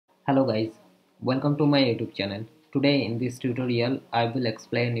Hello guys, welcome to my YouTube channel. Today in this tutorial I will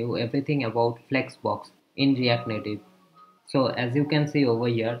explain you everything about FlexBox in React Native. So as you can see over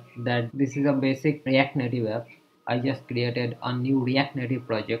here that this is a basic React Native app. I just created a new React Native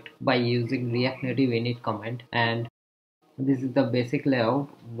project by using React Native init command, and this is the basic layout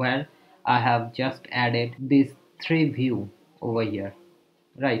where I have just added these three view over here,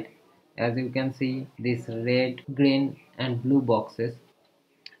 right? As you can see, these red, green and blue boxes.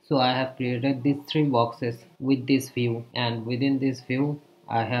 So I have created these three boxes with this view, and within this view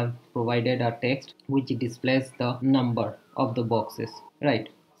I have provided a text which displays the number of the boxes, right?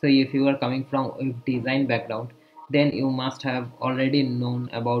 So if you are coming from a design background, then you must have already known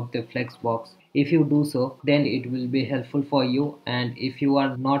about the flexbox. If you do so, then it will be helpful for you, and if you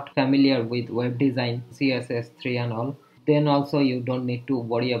are not familiar with web design, CSS3 and all, then also you don't need to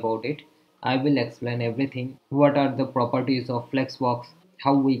worry about it. I will explain everything. What are the properties of Flexbox?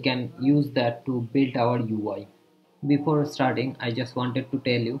 How we can use that to build our UI. Before starting, I just wanted to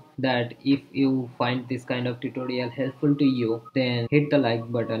tell you that if you find this kind of tutorial helpful to you, then hit the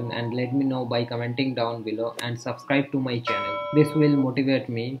like button and let me know by commenting down below, and subscribe to my channel. This will motivate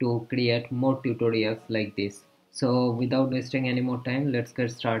me to create more tutorials like this. So without wasting any more time, let's get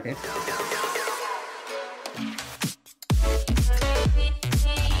started.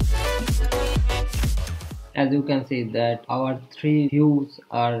 As you can see that our three views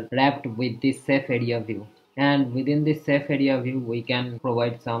are wrapped with this safe area view, and within this safe area view we can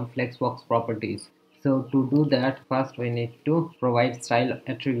provide some flexbox properties. So to do that, first we need to provide style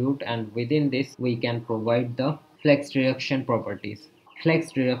attribute, and within this we can provide the flex direction properties.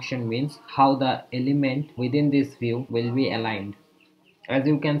 Flex direction means how the element within this view will be aligned. As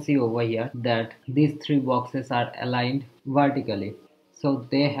you can see over here that these three boxes are aligned vertically, so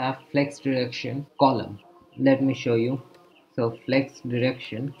they have flex direction column. Let me show you. So flex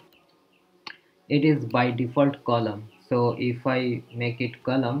direction, it is by default column, so if I make it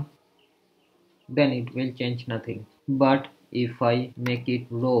column, then it will change nothing. But if I make it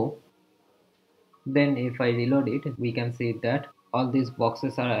row, then if I reload it, we can see that all these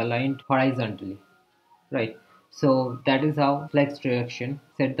boxes are aligned horizontally, right? So that is how flex direction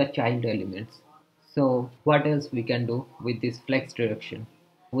set the child elements. So what else we can do with this flex direction?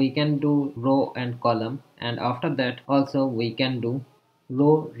 We can do row and column, and after that also we can do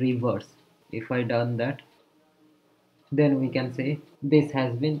row reverse. If I done that, then we can say this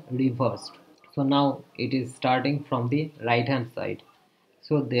has been reversed. So now it is starting from the right hand side.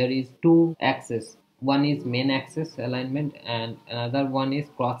 So there is two axes. One is main axis alignment and another one is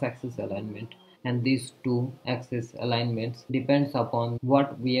cross axis alignment. And these two axis alignments depends upon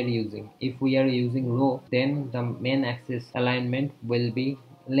what we are using. If we are using row, then the main axis alignment will be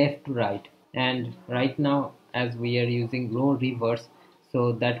left to right. And right now as we are using row reverse,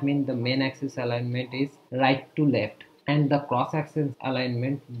 so that means the main axis alignment is right to left, and the cross axis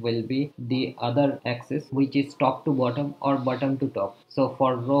alignment will be the other axis, which is top to bottom or bottom to top. So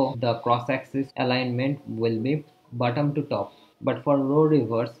for row, the cross axis alignment will be bottom to top, but for row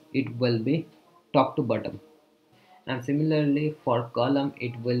reverse it will be top to bottom. And similarly for column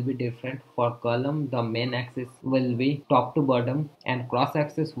it will be different. For column the main axis will be top to bottom and cross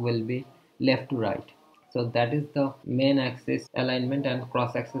axis will be left to right. So that is the main axis alignment and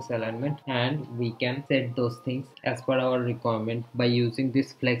cross axis alignment, and we can set those things as per our requirement by using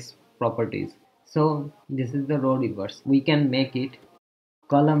this flex properties. So this is the row reverse. We can make it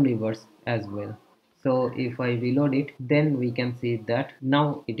column reverse as well. So if I reload it, then we can see that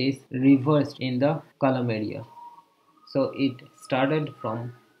now it is reversed in the column area. So it started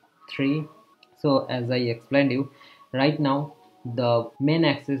from 3. So as I explained you, right now the main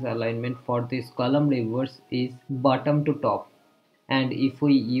axis alignment for this column reverse is bottom to top, and if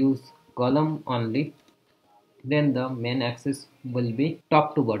we use column only, then the main axis will be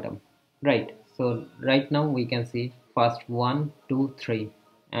top to bottom, right? So right now we can see first 1 2 3,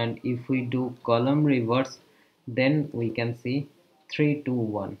 and if we do column reverse, then we can see 3 2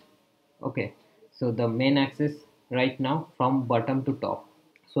 1. Okay, so the main axis right now from bottom to top.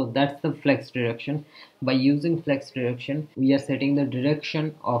 So that's the flex direction. By using flex direction we are setting the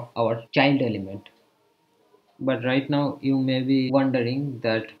direction of our child element. But right now you may be wondering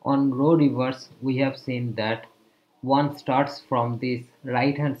that on row reverse we have seen that one starts from this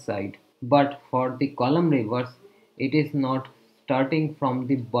right hand side, but for the column reverse it is not starting from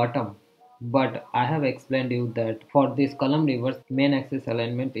the bottom. But I have explained you that for this column reverse main axis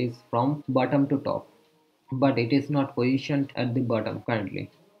alignment is from bottom to top, but it is not positioned at the bottom currently,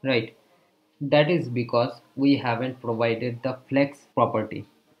 right? That is because we haven't provided the flex property.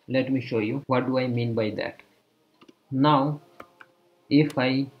 Let me show you what do I mean by that. Now if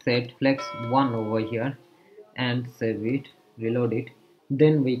I set flex 1 over here and save it, reload it,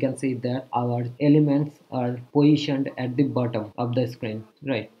 then we can see that our elements are positioned at the bottom of the screen,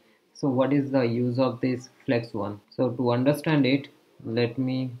 right? So what is the use of this flex 1? So to understand it, let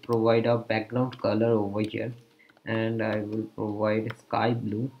me provide a background color over here, and I will provide sky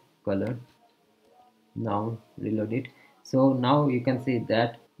blue color. Now reload it. So now you can see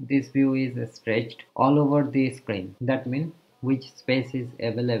that this view is stretched all over the screen. That means which space is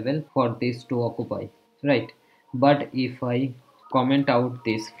available for this to occupy, right? But if I comment out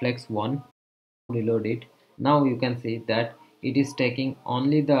this flex 1, reload it, now you can see that it is taking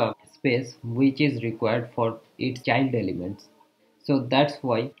only the space which is required for its child elements. So that's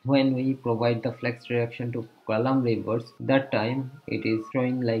why when we provide the flex direction to column reverse, that time it is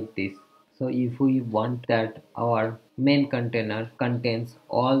showing like this. So if we want that our main container contains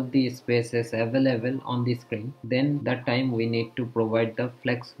all the spaces available on the screen, then that time we need to provide the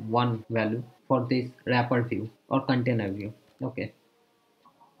flex 1 value for this wrapper view or container view. Okay.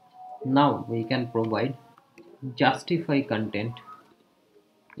 Now we can provide justify content.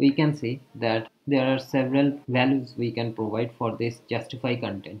 We can see that there are several values we can provide for this justify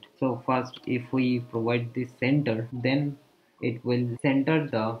content. So first, if we provide the center, then it will center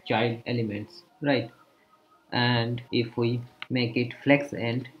the child elements, right? And if we make it flex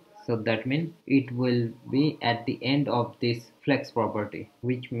end, so that means it will be at the end of this flex property,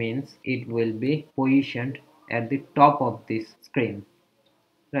 which means it will be positioned at the top of this screen,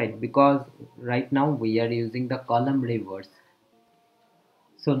 right? Because right now we are using the column reverse.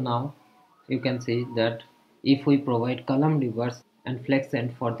 So now you can see that if we provide column reverse and flex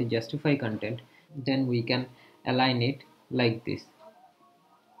end for the justify content, then we can align it like this.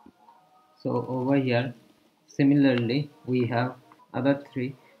 So over here, similarly, we have other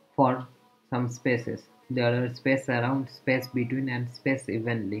three for some spaces. There are space around, space between, and space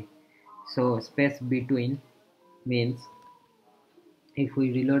evenly. So space between means if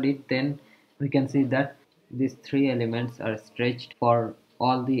we reload it, then we can see that these three elements are stretched for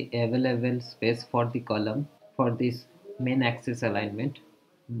all the available space for the column for this main axis alignment,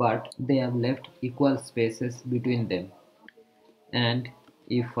 but they have left equal spaces between them. And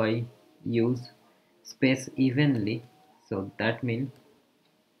if I use space evenly, so that means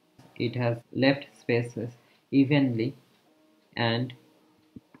it has left spaces evenly. And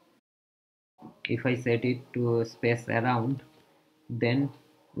if I set it to space around, then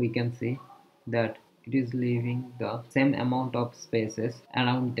we can see that it is leaving the same amount of spaces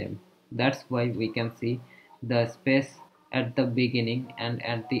around them. That's why we can see the space at the beginning and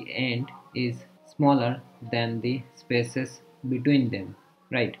at the end is smaller than the spaces between them,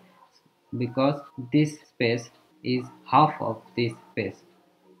 right? Because this space is half of this space.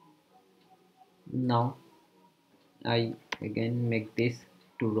 Now I again make this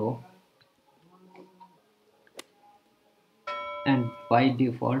to row, and by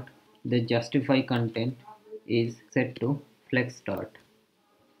default the justify content is set to flex start.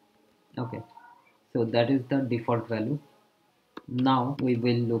 Okay, so that is the default value. Now we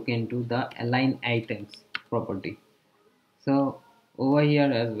will look into the align items property. So over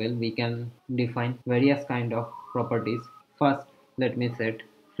here as well we can define various kind of properties. First, let me set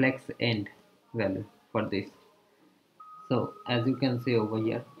flex end value for this. So as you can see over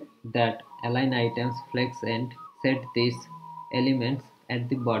here that align items flex end set these elements at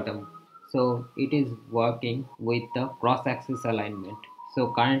the bottom. So it is working with the cross axis alignment.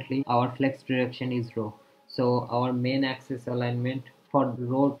 So currently our flex direction is row. So our main axis alignment for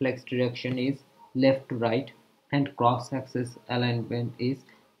row flex direction is left to right, and cross axis alignment is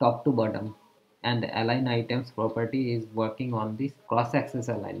top to bottom, and the align items property is working on this cross axis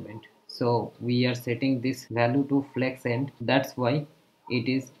alignment. So we are setting this value to flex end, that's why it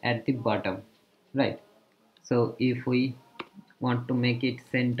is at the bottom, right? So if we want to make it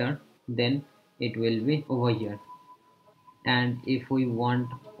center, then it will be over here. And if we want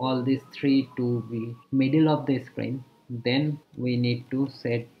all these three to be middle of the screen, then we need to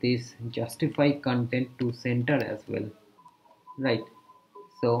set this justify content to center as well, right?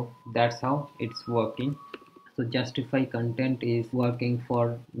 So that's how it's working. So justify content is working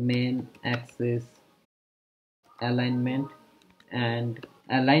for main axis alignment, and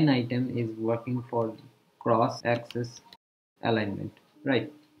align item is working for cross axis alignment,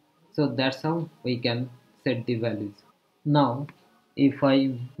 right? So that's how we can set the values. Now if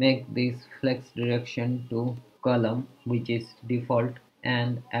I make this flex direction to column, which is default,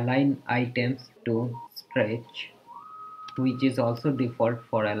 and align items to stretch, which is also default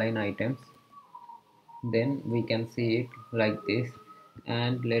for align items, then we can see it like this.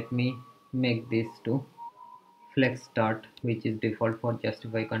 And let me make this to flex start, which is default for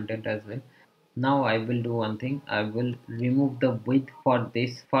justify content as well. Now I will do one thing, I will remove the width for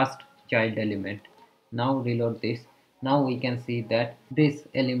this first child element. Now reload this. Now we can see that this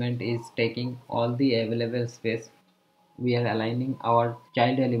element is taking all the available space. We are aligning our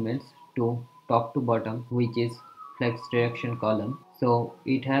child elements to top to bottom, which is flex direction column, so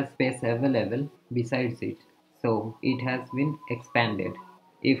it has space available besides it, so it has been expanded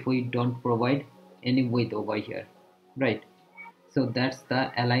if we don't provide any width over here, right? So that's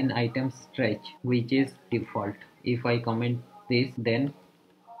the align item stretch, which is default. If I comment this, then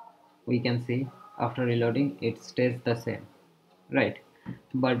we can see after reloading it stays the same, right?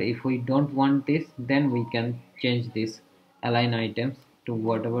 But if we don't want this, then we can change this align items to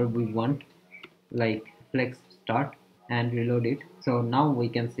whatever we want, like flex start, and reload it. So now we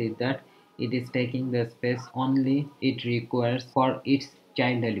can see that it is taking the space only it requires for its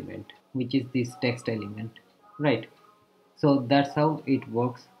child element, which is this text element, right? So that's how it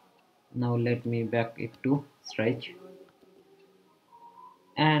works. Now let me back it to stretch.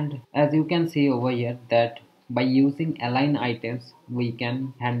 And as you can see over here that by using align items we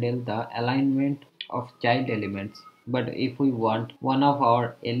can handle the alignment of child elements. But if we want one of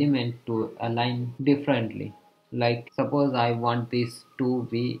our element to align differently, like suppose I want this to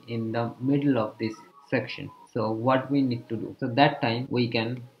be in the middle of this section, so what we need to do, so that time we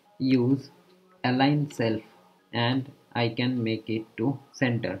can use align self and I can make it to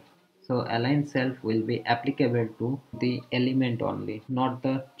center. So align self will be applicable to the element only, not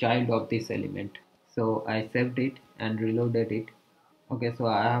the child of this element. So I saved it and reloaded it. Okay, so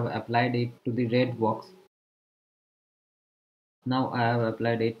I have applied it to the red box. Now I have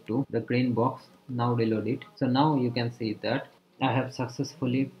applied it to the green box. Now reload it. So now you can see that I have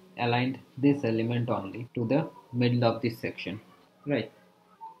successfully aligned this element only to the middle of this section, right?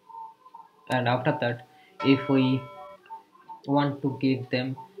 And after that, if we want to give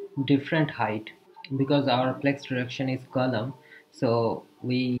them different height, because our flex direction is column, so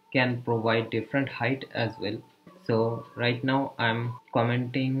we can provide different height as well. So right now I'm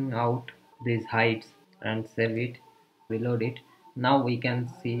commenting out these heights and save it, reload it. Now we can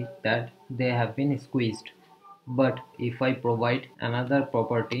see that they have been squeezed. But if I provide another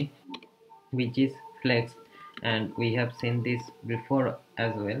property which is flex, and we have seen this before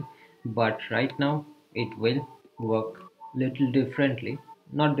as well, but right now it will work little differently,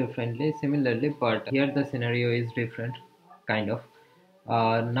 not differently, similarly, but here the scenario is different kind of.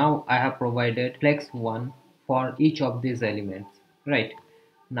 Now I have provided flex 1 for each of these elements, right?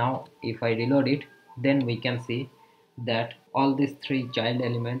 Now if I reload it, then we can see that all these three child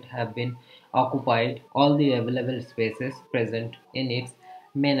elements have been occupied all the available spaces present in its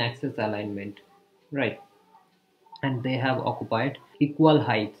main axis alignment, right? And they have occupied equal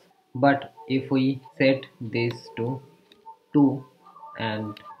heights. But if we set this to 2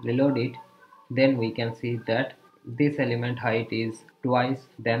 and reload it, then we can see that this element height is twice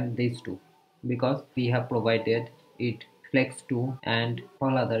than these two, because we have provided it flex 2 and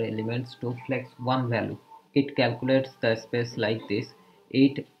all other elements to flex 1 value. It calculates the space like this.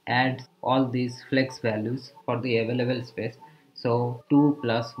 It adds all these flex values for the available space. So 2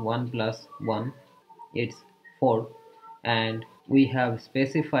 plus 1 plus 1, it's 4, and we have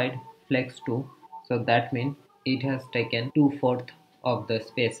specified flex 2, so that means it has taken 2/4 of the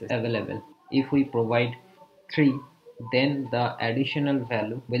spaces available. If we provide 3, then the additional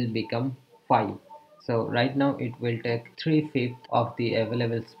value will become 5. So right now it will take 3/5 of the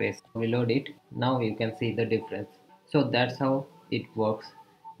available space. Reload it. Now you can see the difference. So that's how it works.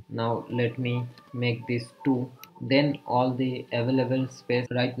 Now let me make this 2, then all the available space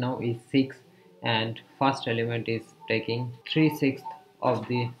right now is 6, and first element is taking 3/6 of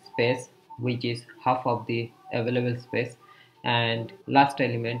the space, which is half of the available space, and last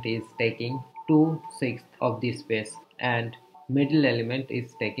element is taking 2/6 of the space, and middle element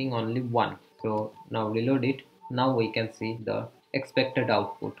is taking only 1. So now reload it. Now we can see the expected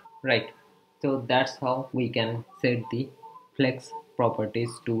output, right? So that's how we can set the flex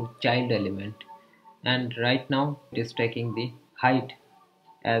properties to child element. And right now it is taking the height,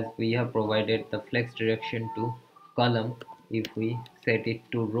 as we have provided the flex direction to column. If we set it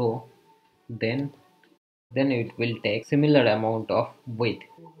to row, then it will take similar amount of width.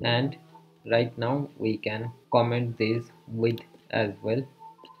 And right now we can comment this width as well,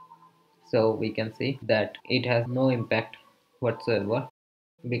 so we can see that it has no impact whatsoever,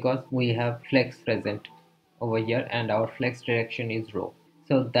 because we have flex present over here and our flex direction is row.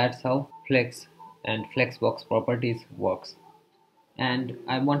 So that's how flex and flexbox properties works. And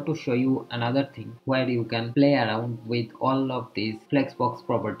I want to show you another thing where you can play around with all of these flexbox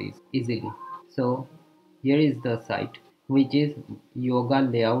properties easily. So here is the site, which is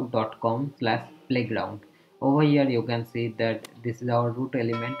yogalayout.com/playground. Over here you can see that this is our root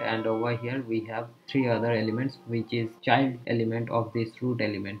element, and over here we have three other elements, which is child element of this root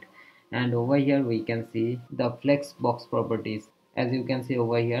element. And over here we can see the flexbox properties. As you can see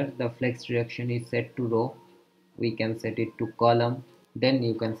over here, the flex direction is set to row. We can set it to column. Then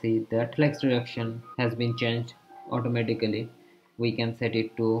you can see that flex direction has been changed automatically. We can set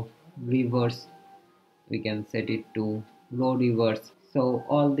it to reverse, we can set it to row reverse. So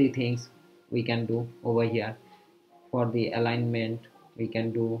all the things we can do over here. For the alignment, we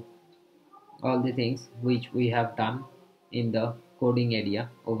can do all the things which we have done in the coding area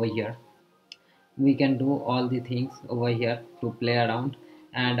over here. We can do all the things over here to play around,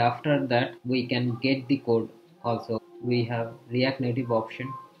 and after that we can get the code. Also we have React Native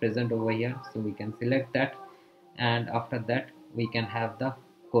option present over here, so we can select that, and after that we can have the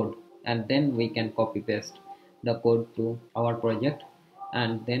code, and then we can copy paste the code to our project,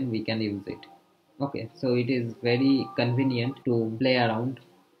 and then we can use it. Okay, so it is very convenient to play around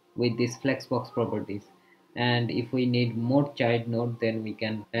with these flexbox properties. And if we need more child node, then we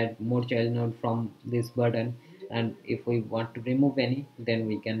can add more child node from this button, and if we want to remove any, then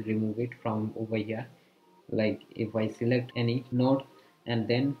we can remove it from over here. Like if I select any node, and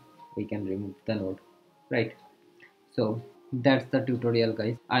then we can remove the node, right? So that's the tutorial,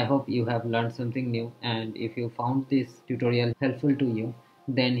 guys. I hope you have learned something new, and if you found this tutorial helpful to you,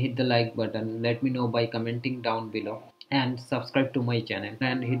 then hit the like button, let me know by commenting down below, and subscribe to my channel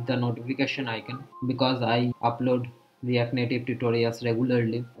and hit the notification icon, because I upload React Native tutorials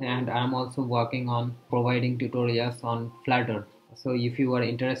regularly, and I'm also working on providing tutorials on Flutter. So if you are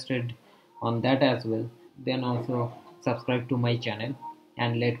interested on that as well, then also subscribe to my channel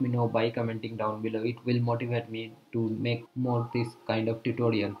and let me know by commenting down below. It will motivate me to make more this kind of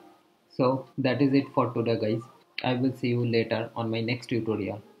tutorial. So that is it for today, guys. I will see you later on my next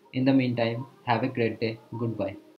tutorial. In the meantime, have a great day. Goodbye.